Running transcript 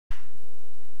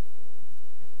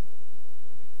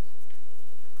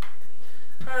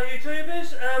Hello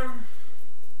YouTubers,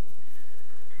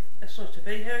 it's nice to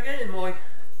be here again in my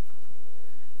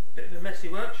bit of a messy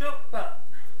workshop, but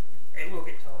it will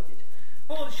get tidied.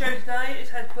 What I want to show today is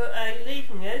how to put a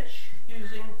leading edge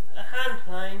using a hand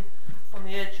plane on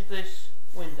the edge of this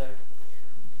window.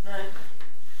 Now,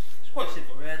 it's quite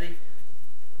simple really.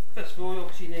 First of all, you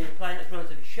obviously need a plane that's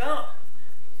relatively sharp.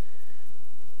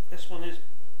 This one is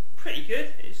pretty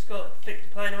good. It's got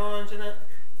thick planer irons in it,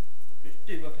 which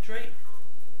do up a treat.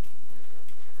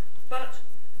 But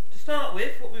to start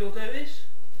with, what we will do is,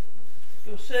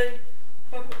 you'll see,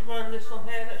 if I run this on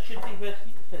here, that should be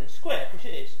fairly square, which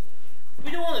it is.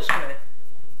 We don't want it square.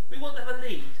 We want to have a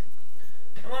lead.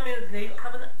 And when I mean a lead,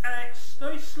 have an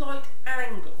very slight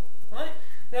angle. Right?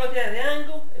 The idea of the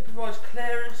angle, it provides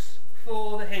clearance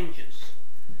for the hinges.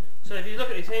 So if you look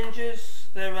at these hinges,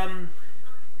 there's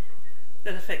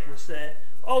a thickness there.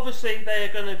 Obviously, they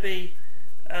are going to be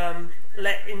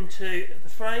let into the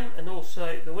frame and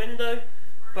also the window,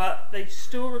 but they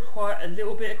still require a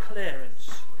little bit of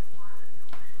clearance.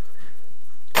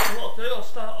 So what I'll do, I'll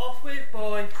start off with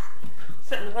by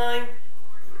setting the plane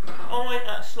iron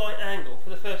at a slight angle for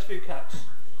the first few passes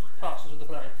of the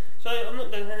plane. So I'm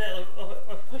not going to there,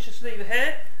 I'll push the sleeve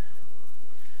here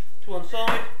to one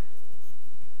side.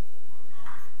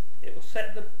 It will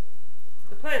set the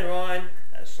planer iron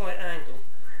at a slight angle.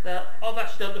 Now I've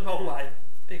actually done it the wrong way,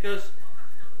 because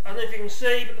I don't know if you can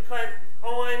see, but the plane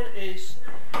iron is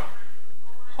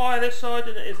higher this side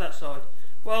than it is that side.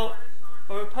 Well,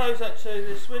 if I oppose that to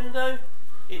this window,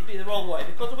 it'd be the wrong way,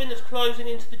 because the window's closing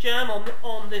into the jamb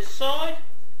on this side.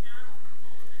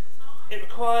 It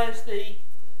requires the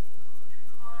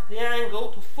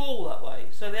angle to fall that way,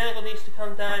 so the angle needs to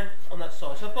come down on that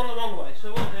side. So I've gone the wrong way.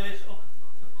 So what I'll do is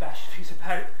bash the piece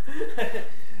about.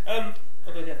 I'll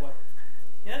go the other way.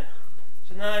 Yeah.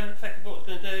 So now, effectively, what it's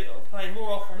going to do, I'll plane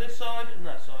more off on this side and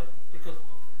that side, because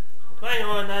the planer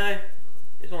iron now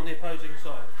is on the opposing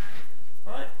side.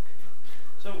 Right.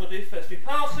 So what we're going to do, first few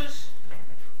passes.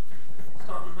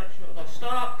 Start and make sure that I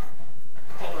start.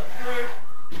 Follow that through.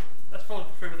 Let's follow it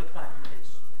through with the plane.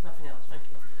 It's nothing else. Thank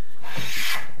you.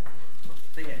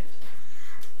 The end.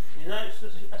 You notice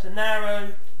that's a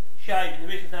narrow shaving. The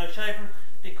reason it's narrow shaving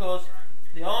because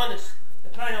the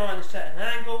planer iron is set at an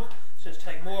angle, so it's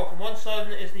taking more off on one side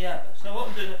than it is the other. So what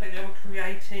I'm doing, effectively, I'm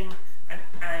creating an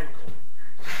angle.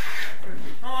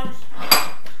 Three times. Turn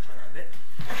that a bit.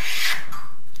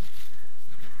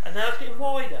 And now it's getting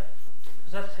wider,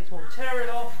 because as it takes more material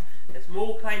off, there's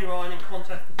more planer iron in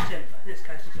contact with the timber. In this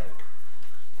case, it's oak.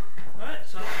 Right,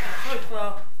 so so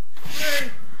far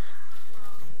through,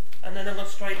 and then I'm going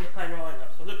to straighten the planer iron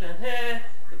up. So I look down here,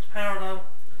 it looks parallel.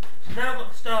 So now I've got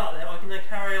the start there, I can then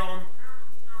carry on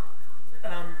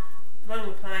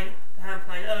running the hand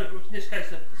plane over, which in this case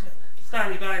is a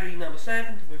Stanley Bailey No.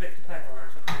 7 with Victor planer iron,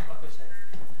 so like I said.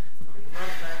 And we can run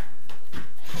that.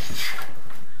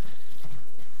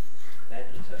 Then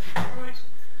it's actually right.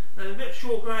 Now there's a bit of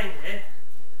short grain here,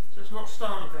 so it's not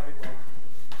starting very well.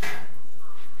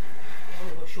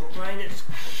 I've got short grain, it's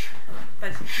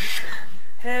basically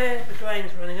here the grain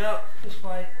is running up, this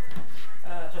way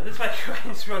this way the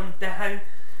grain's run down,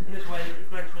 and this way the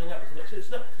grain's running up a bit. So it's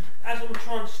not, as I'm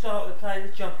trying to start the plane,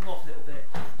 it's jumping off a little bit.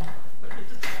 But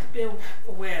just be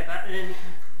aware of that, and then you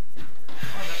can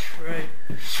run that through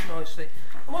nicely.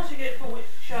 And once you get full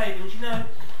width shavings, you know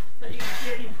that you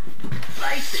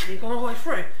basically gone all the way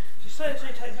through. So say it's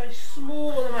only take a very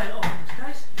small amount off in this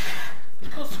case,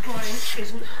 because the grain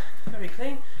isn't very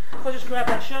clean. If I just grab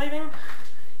that shaving,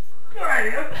 there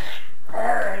we go.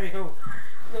 There we go.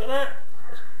 Look at that.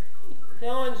 The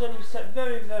iron's only set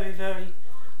very, very, very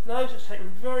low, so it's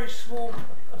taking very small,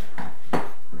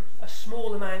 a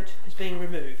small amount is being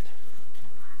removed.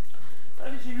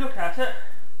 But if you look at it,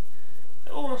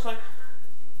 they're almost like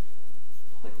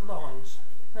lines.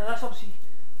 Now that's obviously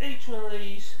each one of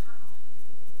these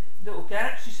little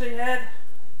gaps you see here,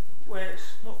 where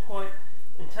it's not quite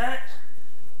intact.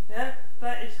 Yeah,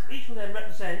 that is, each one of them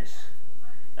represents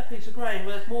a piece of grain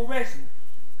where there's more resin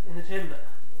in the timber.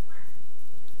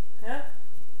 Yeah?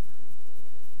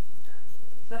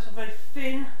 So that's a very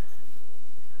thin,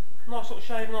 nice sort of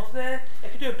shaving off there. You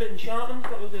could do a bit in sharpened,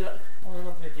 but we'll do that on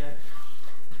another video.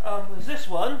 There's this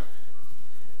one,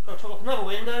 I'll talk off another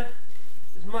window,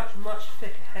 it's much, much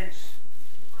thicker, hence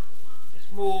it's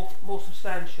more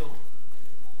substantial.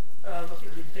 I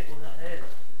think we can dig on that here.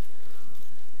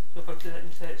 So if I do that,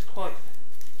 you say it's quite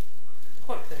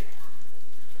thick.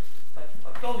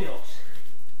 Like Goldilocks.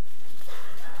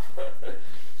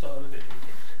 Sorry, I'm a bit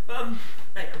tricky. But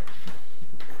anyway.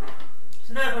 So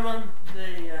now if I run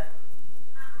the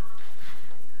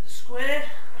square,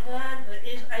 and there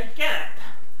is a gap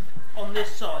on this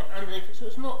side underneath it, so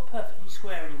it's not perfectly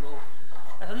square anymore.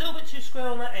 It's a little bit too square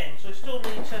on that end, so I still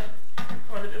need to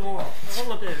find a bit more off. So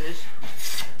what I'm going to do is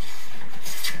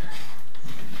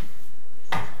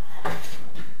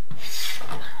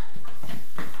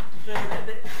doing a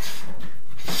bit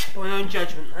by my own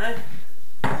judgment now.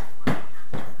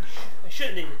 I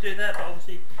shouldn't need to do that, but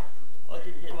obviously I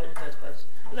didn't get it right in the first place.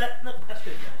 But no, that's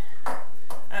good now.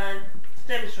 And to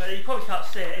demonstrate, you probably can't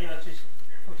see it anyway, because it's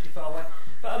probably too far away.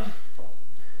 But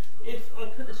if I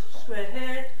put this square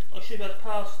here, I should be able to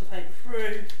pass the paper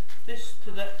through this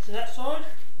to that side,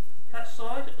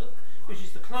 which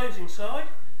is the closing side,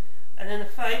 and then the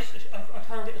face, I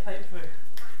can't get the paper through.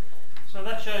 So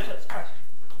that shows that's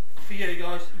for you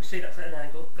guys. You can see that's at an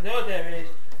angle. And the idea is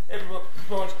everyone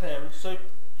provides clearance. So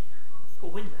got a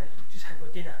window, just had my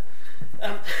dinner.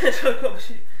 So I've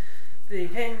got the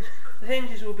hinge. The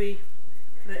hinges will be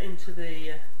let into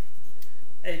the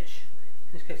edge.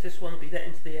 In this case, this one will be let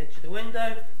into the edge of the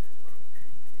window,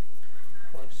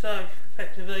 like so,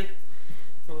 effectively.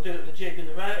 And we'll do it with a jig and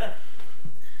the router.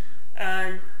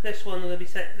 And this one will be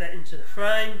let into the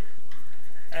frame,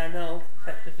 and they'll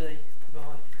effectively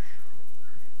provide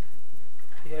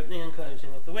the opening and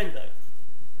closing of the window.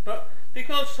 But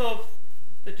because of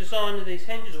the design of these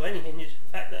hinges, or any hinges,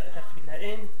 in fact, that have to be let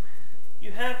in,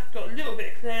 you have got a little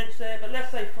bit of clearance there. But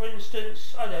let's say, for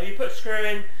instance, I don't know, you put a screw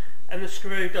in and the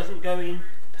screw doesn't go in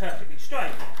perfectly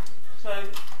straight. So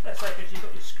let's say because you've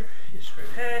got your screw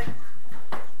here,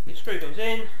 your screw goes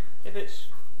in. If it's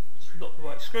not the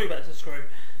right screw, but it's a screw.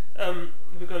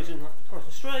 If it goes in like nice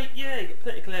and straight, yeah, you get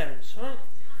plenty of clearance, right?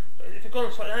 But if it's gone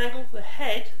on a slight angle, the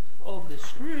head of the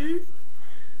screw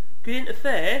could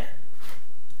interfere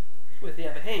with the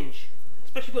other hinge.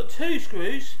 Especially if you've got two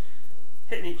screws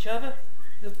hitting each other,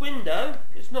 the window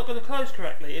is not going to close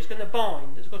correctly. It's going to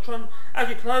bind. It's going to try and, as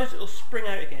you close, it'll spring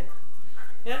out again.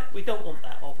 Yeah, we don't want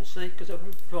that, obviously, because it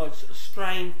provides a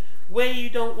strain where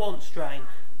you don't want strain.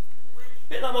 A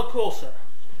bit like my Corsa.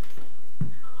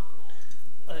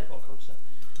 I don't got a Corsa.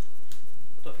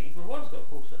 I don't think even my wife's got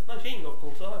a Corsa. No, she ain't got a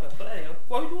Corsa either, but there you go.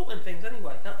 Why would you want them things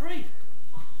anyway? Can't breathe.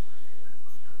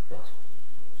 Right.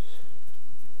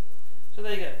 So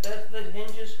there you go. There's the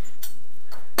hinges.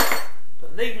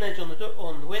 Put a leading edge on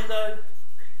the window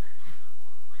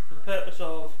for the purpose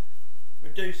of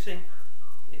reducing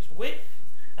its width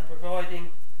and providing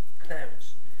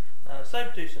clearance. So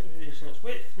reducing its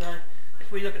width. Now,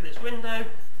 if we look at this window,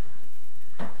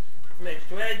 from edge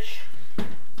to edge,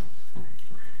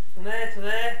 from there to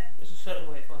there is a certain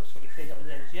width. I'll just clean up the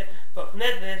lens yet. But from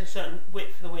there to there is a certain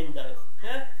width for the window.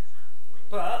 Yeah.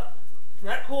 But from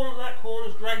that corner to that corner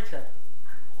is greater.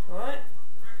 Alright?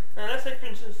 Now let's say, for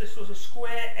instance, this was a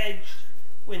square-edged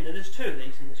window. There's two of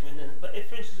these in this window, but if,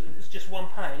 for instance, it's just one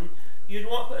pane, you'd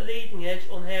want to put a leading edge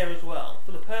on here as well,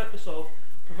 for the purpose of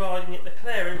providing it the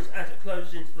clearance as it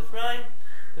closes into the frame.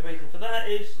 The reason for that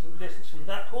is the distance from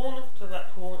that corner to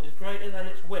that corner is greater than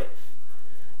its width.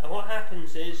 And what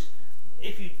happens is,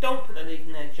 if you don't put the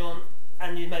leading edge on,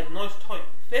 and you made a nice tight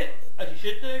fit, as you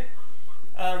should do,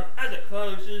 as it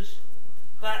closes,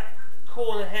 that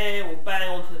corner here will bang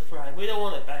onto the frame. We don't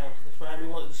want it bang onto the frame, we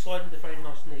want it to slide into the frame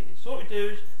nice and neatly. So what we do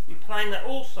is, we plane that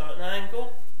also at an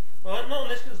angle, right? Not on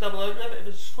this because it's a double opener, but if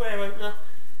it's a square opener,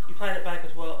 you plane it back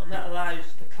as well, and that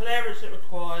allows the clearance it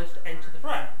requires to enter the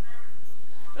frame.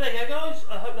 But there you go, guys.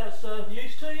 I hope that's of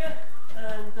use to you.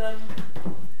 And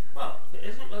well, if it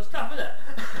isn't, well, it's tough, isn't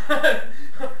it?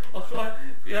 I'll try,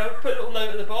 put a little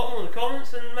note at the bottom on the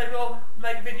comments, and maybe I'll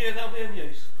make a video that'll be of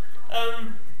use.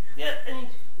 Yeah, if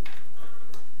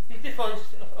you did find this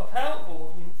of help,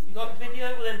 or you like the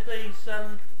video, well then please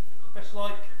press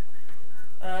like,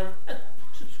 and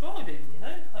subscribe even,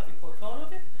 that'd be quite kind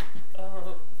of you.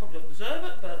 Probably don't deserve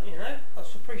it, but I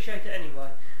just appreciate it anyway.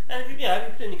 And if you've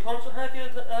got any comments or have you,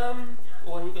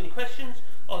 or you've got any questions,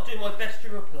 I'll do my best to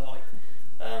reply.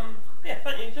 Yeah,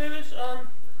 thank you, viewers.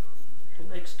 Till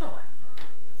next time.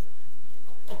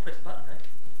 I'll press the button now.